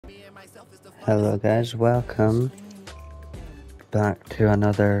Hello guys, welcome back to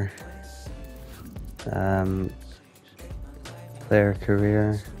another player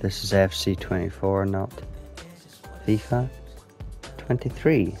career. This is FC 24, not FIFA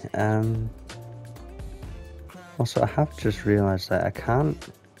 23. Also, I have just realized that I can't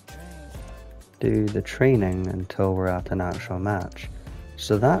do the training until we're at an actual match,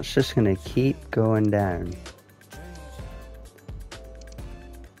 so that's just gonna keep going down,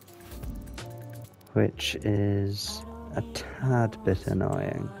 which is a tad bit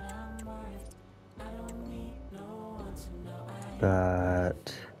annoying,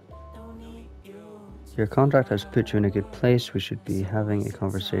 but your contract has put you in a good place. We should be having a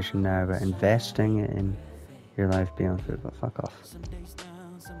conversation now about investing in your life beyond football. Fuck off.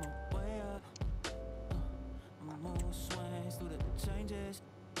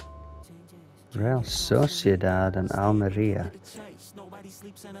 Real Sociedad and Almeria.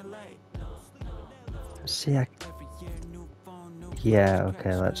 See, yeah,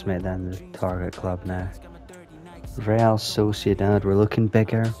 okay, let's make them the target club now. Real Sociedad, we're looking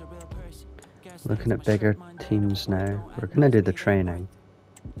bigger. Looking at bigger teams now. We're gonna do the training,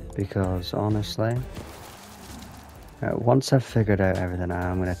 because honestly, once I've figured out everything,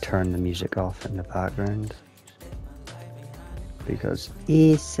 I'm gonna turn the music off in the background, because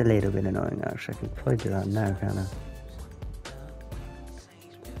it's a little bit annoying. Actually, I can probably do that now, can't I?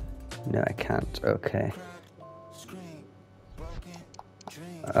 No, I can't. Okay.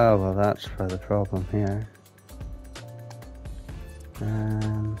 Oh, well, that's for the problem here.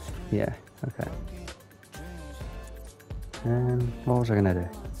 Yeah, okay. What was I gonna do?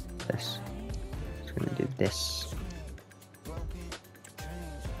 This. I was gonna do this.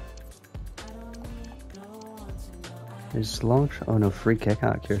 Is launch? Oh no, free kick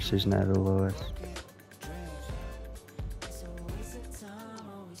accuracy is now the lowest.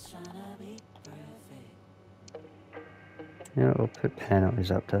 You know, we'll put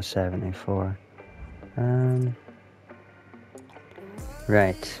penalties up to 74.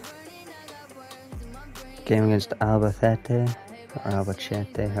 Right. Game against Albacete, or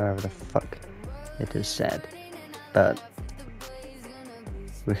Albacete, however the fuck it is said. But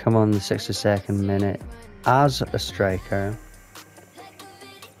we come on the 62nd minute as a striker,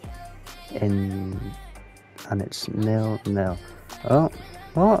 and it's 0-0. Oh,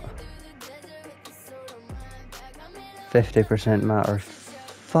 what? 50% matter.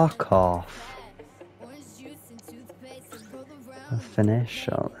 Fuck off. A finish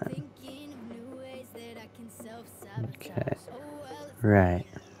shot then. Okay. Right.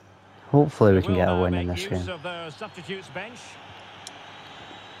 Hopefully we can get a win in this game.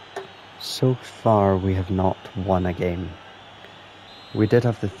 So far we have not won a game. We did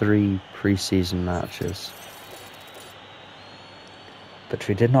have the 3 pre-season matches, but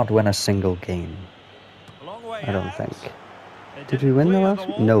we did not win a single game. I don't think. Did we win the last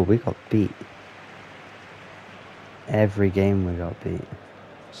one? No, we got beat. Every game we got beat.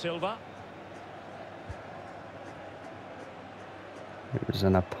 Silva. It was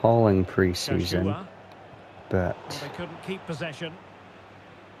an appalling pre-season, but they couldn't keep possession.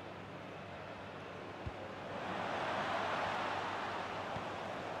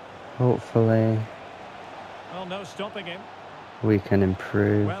 Hopefully, well, no stopping him. We can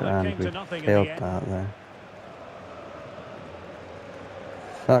improve, and we failed that there.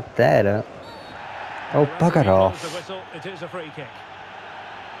 Fuck that up. Oh, bugger off. It is a free kick.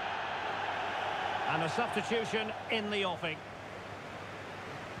 And a substitution in the offing.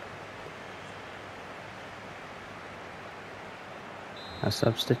 A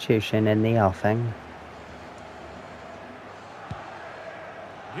substitution in the offing.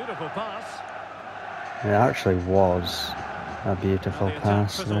 Beautiful pass. It actually was a beautiful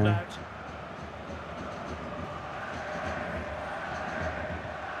pass there.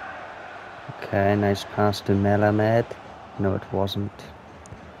 Okay, nice pass to Melamed. No, it wasn't.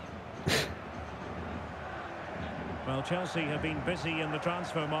 Well, Chelsea have been busy in the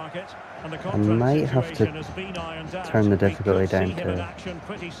transfer market, and the I might have to turn the difficulty down to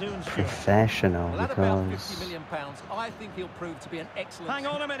professional, because I'm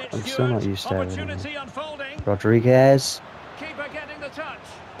still not used to everything. Rodriguez.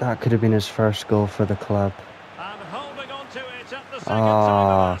 That could have been his first goal for the club.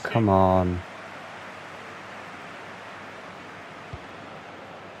 Oh, come on.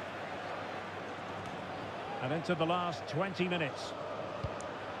 And into the last 20 minutes.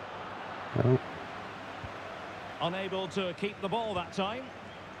 Oh. Unable to keep the ball that time.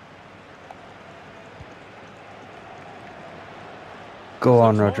 Go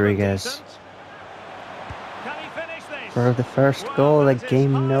on, Rodriguez. Can he finish this? For the first goal of the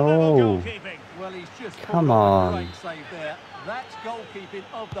game, no. Well, he's just Come pulled off a on. great save there. That's goalkeeping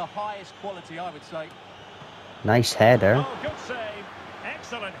of the highest quality, I would say. Nice header. Oh, good save.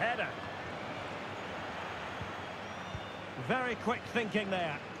 Excellent header. Very quick thinking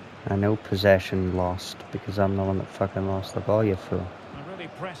there. I know possession lost because I'm the one that fucking lost the ball, you fool. And really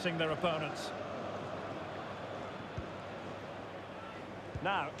pressing their opponents.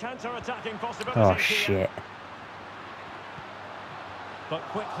 Now, counter-attacking possibilities Oh here. shit. But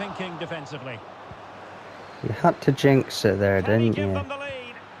quick thinking defensively. You had to jinx it there, Can he didn't give you? them the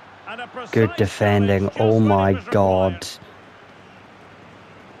lead? And a precise Good defending. challenge just Oh when my it was god. required.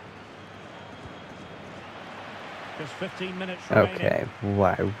 Just 15 minutes remaining. Okay,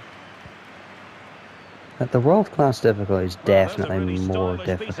 wow. The world class difficulty is Well, there's a definitely really more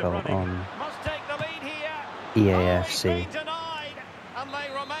stylish piece of difficult running. on Must take the lead here. EAFC Oh, he's been denied, and they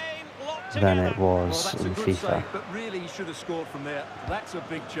remain locked than together. it Well, was that's a in good FIFA. save, but really he should have scored from there. That's a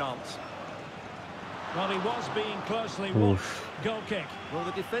big chance. Well, he was being closely watched. Oof. Goal kick. Well,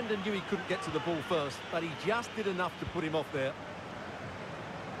 the defender knew he couldn't get to the ball first, but he just did enough to put him off there.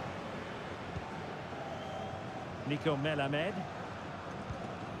 Nico Melamed.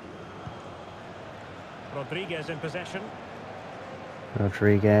 Rodriguez in possession.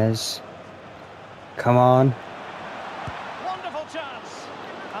 Rodriguez. Come on. Wonderful chance.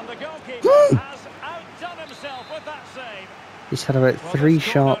 And the goalkeeper has outdone himself with that save. He's had about Well, 3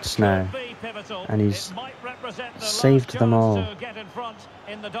 this corner shots now. could be pivotal. and he's It might represent the saved last them all. chance to get in front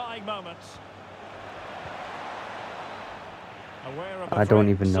in the dying moments. Aware of the I don't threat,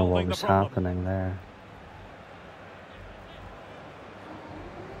 even know what solving the was problem. happening there.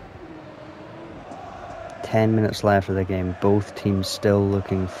 "10 minutes left of the game, both teams still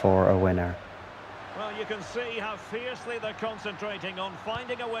looking for a winner." Well, you can see how fiercely they're concentrating on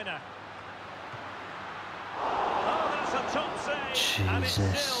finding a winner. Oh, that's a top save. And it's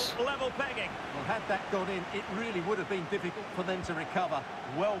Jesus. still level pegging. Well, had that gone in, it really would have been difficult for them to recover.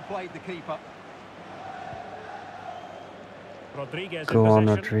 Well played, the keeper. Rodriguez Go in on,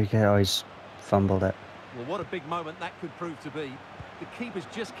 possession. Rodriguez. Oh, he's fumbled it. Well, what a big moment that could prove to be. The keeper's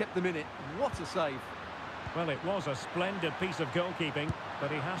just kept them in it. What a save. Well, it was a splendid piece of goalkeeping, but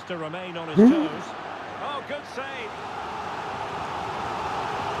he has to remain on his Hmm? toes. Oh, good save.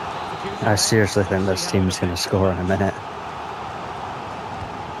 I seriously think this team's going to score in a minute.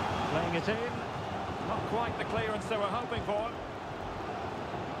 Playing it in. Not quite the clearance they were hoping for.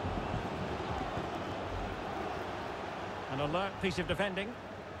 An alert piece of defending.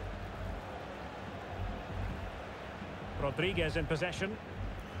 Rodriguez in possession.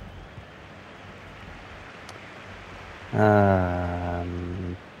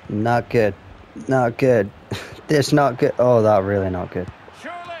 Not good. Not good. This not good. Oh, that really not good.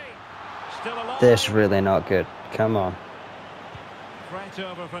 Surely. Still alive. This really not good. Come on. Threat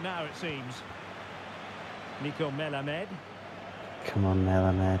over for now, it seems. Nico Melamed. Come on,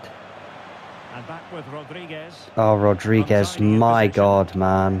 Melamed. And back with Rodriguez. Oh, Rodriguez. Untidy in My possession. God,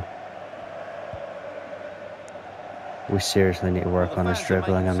 man. We seriously need to work Well, on the his fans are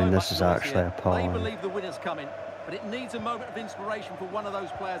dribbling. I making mean, so this is much noise actually here. appalling. They believe the winner's coming, but it needs a moment of inspiration for one of those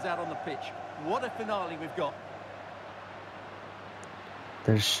players out on the pitch. What a finale we've got.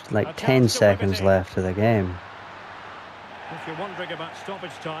 There's A like chance 10 to seconds whip it in. left of the game. If you're wondering about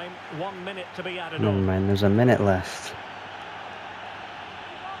stoppage time, 1 minute to be added Never on. mind, there's a minute left.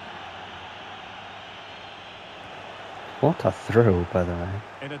 What a throw, by the way.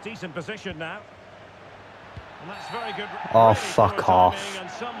 In a decent position now. And that's very good. Oh, really fuck poor off. timing,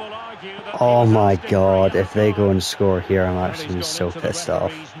 and some will argue that Oh he was my asking for a God, yellow if they go card. and score here, I'm Well, actually he's gonna be gone so into the pissed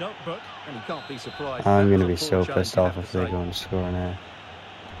off. referee's notebook. And you can't be surprised. I'm That gonna was be a so poor challenge, pissed you off have if to they say. go and score now.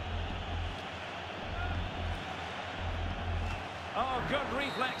 Oh, good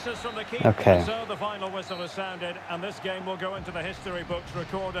reflexes from the keeper. Okay. So the final whistle has sounded, and this game will go into the history books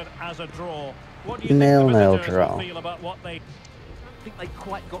recorded as a draw. What do you think the 0-0 visitors draw. will feel about what they... I think they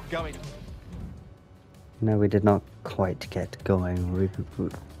quite got going. No, we did not quite get going.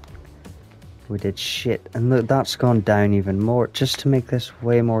 We did shit. And look, that's gone down even more, just to make this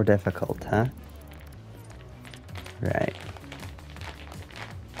way more difficult, huh? Right.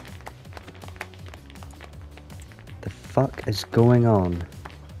 The fuck is going on?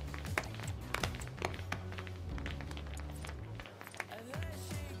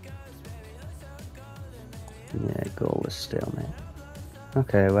 Yeah, goalless stalemate.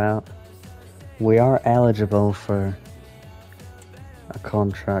 Okay, well, we are eligible for a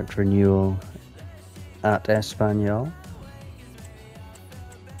contract renewal at Espanyol,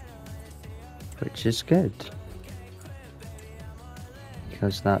 which is good,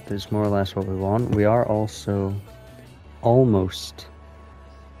 because that is more or less what we want. We are also almost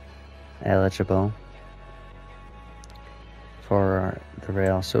eligible for the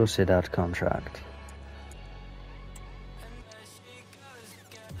Real Sociedad contract.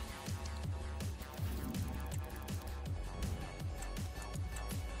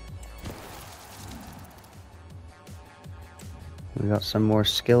 We got some more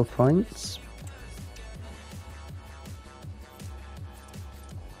skill points.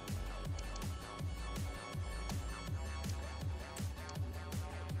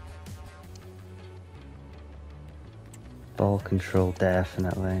 Ball control,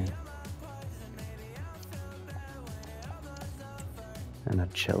 definitely. And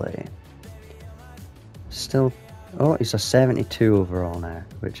agility. Still, oh, he's a 72 overall now,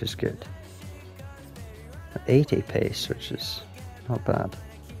 which is good. 80 pace, which is not bad.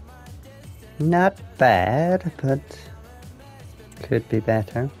 Not bad, but could be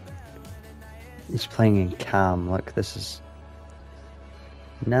better. He's playing in cam. Look, this is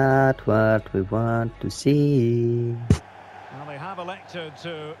not what we want to see. Well, they have elected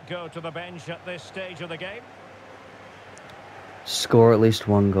to go to the bench at this stage of the game. Score at least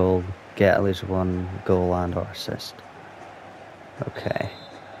one goal, get at least one goal and or assist. Okay.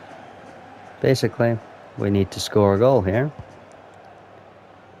 Basically, we need to score a goal here.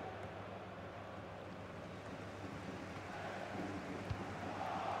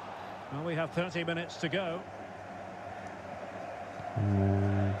 Well, we have 30 minutes to go.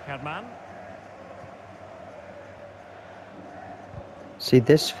 Cadman. See,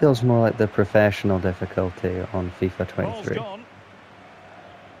 this feels more like the professional difficulty on FIFA 23.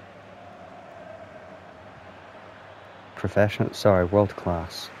 Professional, sorry, world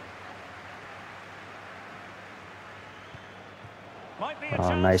class.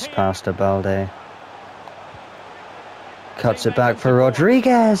 Oh, nice pass to Balde. Cuts it back for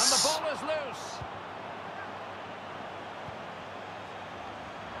Rodriguez.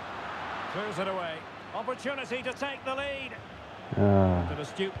 Clears it away. Opportunity to take the lead. An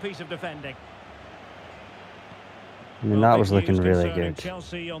astute piece of defending. I mean, that was looking really good.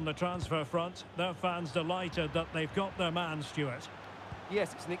 Chelsea on the transfer front. Their fans delighted that they've got their man, Stuart.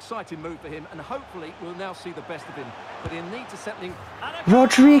 Yes, it's an exciting move for him, and hopefully we'll now see the best of him. But he'll need to settle in.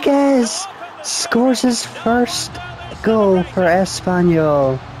 Rodriguez scores his first goal for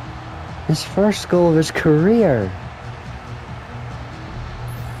Espanyol. His first goal of his career.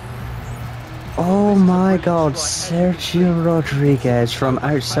 Oh my God, Sergio Rodriguez from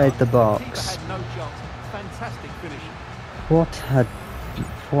outside the box. What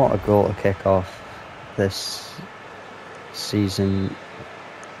a goal to kick off this season.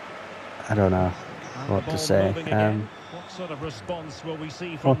 I don't know what to say. What sort of response will we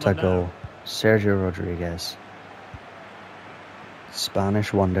see from what a goal. Sergio Rodriguez.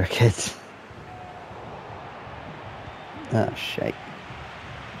 Spanish wonder kid. Ah, shite.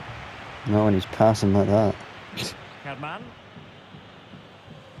 Not when he's passing like that. Cadman.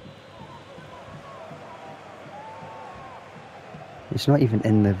 He's not even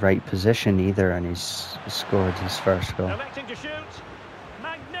in the right position either, and he's scored his first goal. Electing to shoot.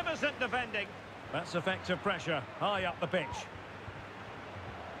 Magnificent defending. That's effective pressure high up the pitch.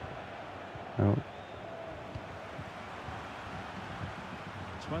 Oh.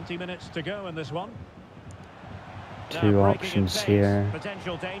 20 minutes to go in this one. Two options here.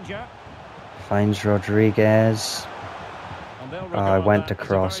 Potential danger. Finds Rodriguez. Oh, I went to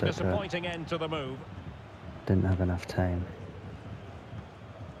cross it, but End to the move. didn't have enough time.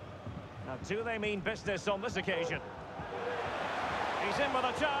 Now, do they mean business on this occasion? He's in with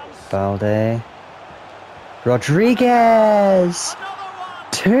a chance. Balde. Rodriguez!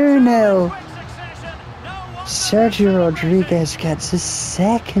 2-0! Sergio Rodriguez gets his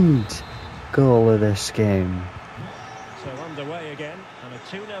second goal of this game. So underway again, and a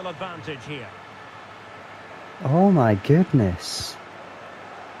 2-0 advantage here. Oh my goodness.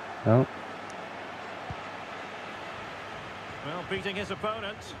 Oh. Well, beating his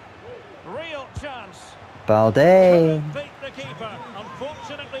opponent. Real chance. Balde. Beat the keeper,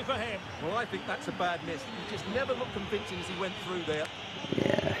 unfortunately for him. Well, I think that's a bad miss. He just never looked convincing as he went through there.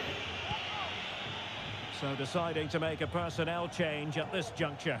 Yeah. So deciding to make a personnel change at this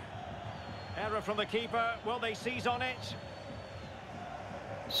juncture. Error from the keeper. Will they seize on it?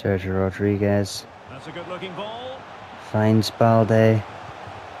 Sergio Rodriguez. That's a good-looking ball. Finds Balde.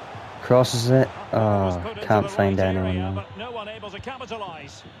 Crosses it. Oh, can't find anyone now. But no one able to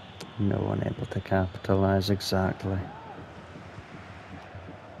capitalise. No one able to capitalise, exactly.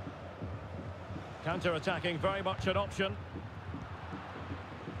 Counter-attacking, very much an option.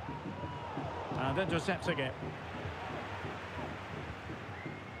 And intercepting it.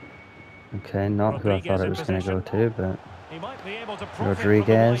 Okay, not who I thought it was going to go to, but He might be able to profit Rodriguez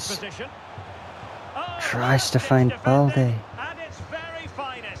from the wide position. Oh, tries to it's find defended Balde. at its very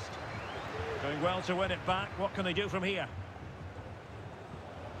finest. Doing well to win it back. What can they do from here?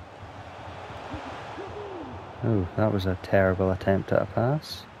 Oh, that was a terrible attempt at a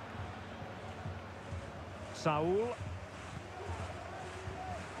pass. Saul.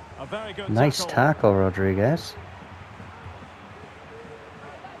 A very good Nice tackle, Rodriguez.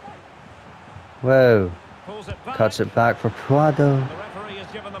 Whoa. Pulls it back. Cuts it back for Puado. The referee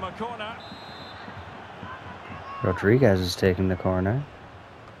has given them a corner. Rodriguez is taking the corner.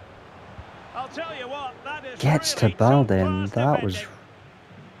 I'll tell you what, that is Gets really to Balde, and top-class that was... defending.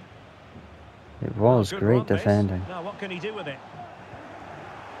 It was Good great run, this. defending. Now what can he do with it?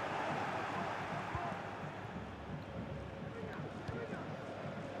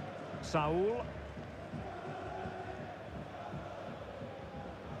 Saul.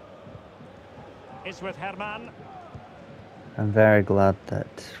 It's with Herman. I'm very glad that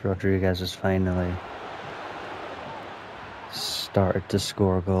Rodriguez has finally started to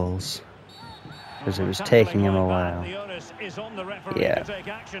score goals, because it was taking him a while. The onus is on the referee Yeah. to take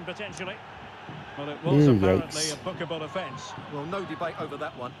action potentially. Well, it was Ooh, apparently yikes. a bookable offence. Well, no debate over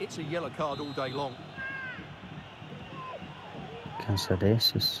that one. It's a yellow card all day long.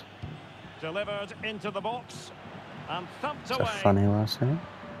 Cansadesis. Delivered into the box and thumped It's a away. funny last name.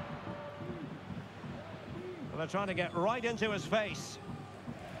 Well, they're trying to get right into his face.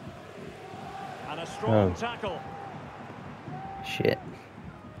 And a strong Oh. tackle. Shit.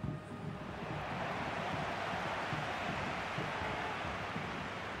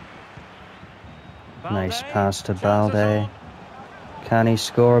 Nice pass to Balde. Can he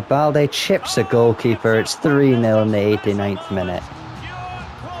score? Balde chips a goalkeeper. It's 3-0 in the 89th minute.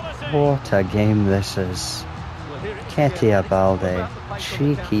 What a game this is. Well, here it is Ketia again. Balde. It's all about the pace on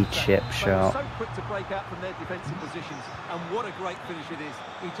the Cheeky counter. chip They were shot. so quick to break out from their defensive positions, and what a great finish it is.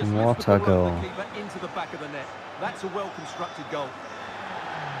 He just And what lifts the a ball over goal. the keeper into the back of the net. That's a well-constructed goal.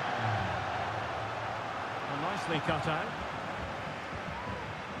 Well, nicely cut out.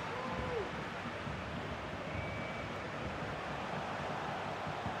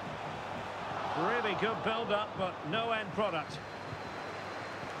 Really good build-up, but no end product.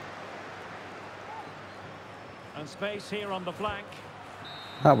 And space here on the flank.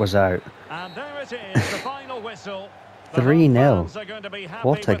 That was out. And there it is, the final whistle. The 3-0. home fans are going to be happy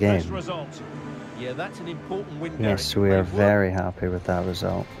What a with this game. result. Yeah, that's an important win, Yes, Gary. we are They've very happy with that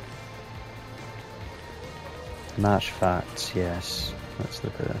result. Match facts, yes. Let's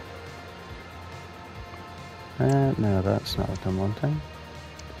look at it. No, that's not what I'm wanting.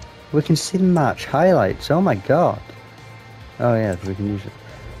 We can see the match highlights. Oh my god. Oh yeah, we can use it.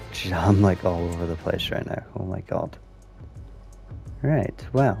 Jeez, I'm like all over the place right now. Oh my god. Right,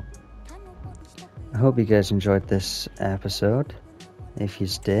 well. I hope you guys enjoyed this episode. If you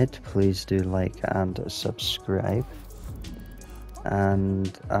did, please do like and subscribe.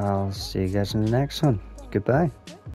 And I'll see you guys in the next one. Goodbye.